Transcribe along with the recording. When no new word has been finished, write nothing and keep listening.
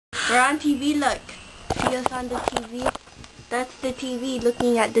We're on TV, look. See us on the TV? That's the TV,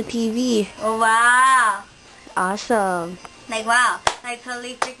 looking at the TV. Oh, wow. Awesome. Like, wow. Like,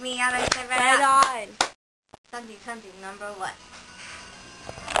 totally freaked me out. I said Right on. Something, number what?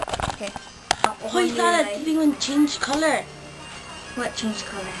 Okay. Oh, you saw that thing when change color. What changed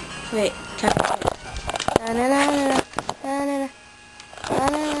color? Wait, check. Na na na na na na na na.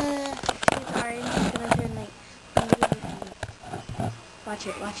 It's orange. It's gonna turn like. Watch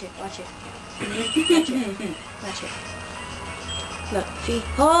it. Watch it. Watch it. Watch it. Look, see?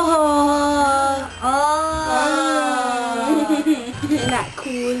 Oh! Isn't that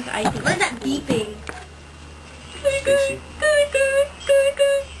cool? I think. What's that beeping?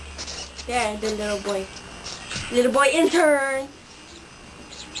 There, the little boy. Little boy intern.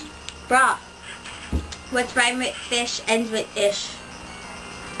 Bruh. What's rhyme with fish ends with ish?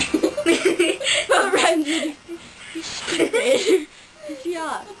 What rhymes with stupid?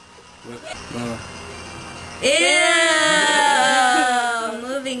 Yeah. Ew!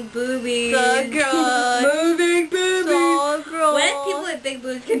 Moving boobies. So gross. Moving boobies. So gross. What if people with big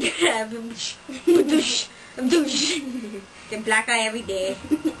boobs can do that? Get black eye every day.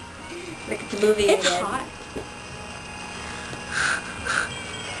 Like it's a movie It's again. hot.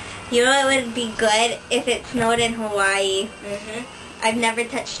 You know it would be good if it snowed in Hawaii. Mhm. I've never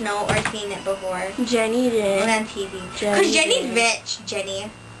touched snow or seen it before. Jenny did. Only on TV. Because Jenny's rich,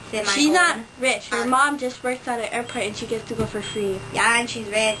 Jenny. She's not rich. Her mom just works at an airport and she gets to go for free. Yeah, and she's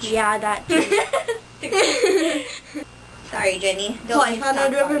rich. Yeah, that too. Sorry, Jenny. Oh, I found a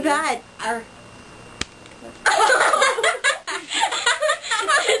Rubberband.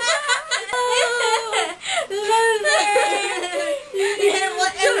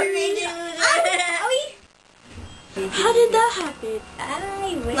 How did that happen?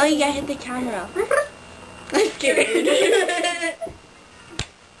 No, you gotta hit the camera. I'm scared.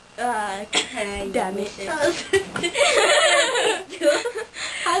 Damn it.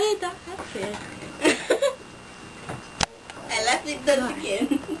 How did that happen? I left it done again.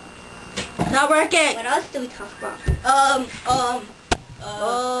 Not working. What else do we talk about?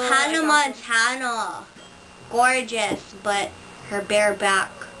 Hannah Montana. Gorgeous, but her bare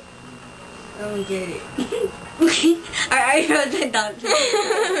back. I don't get it. I wrote it down.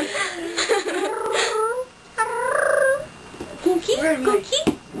 Cookie? Cookie?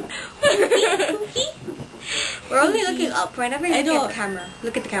 Cookie? We're only looking up. We're never looking at the camera.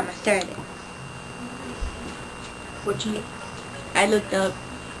 Look at the camera. Stare at it. Cookie. I looked up.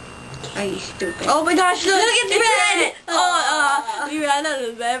 Are you stupid? Oh my gosh, look! It's red! We ran out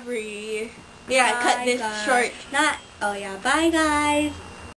of memory. Yeah, cut this short. Oh yeah, bye guys.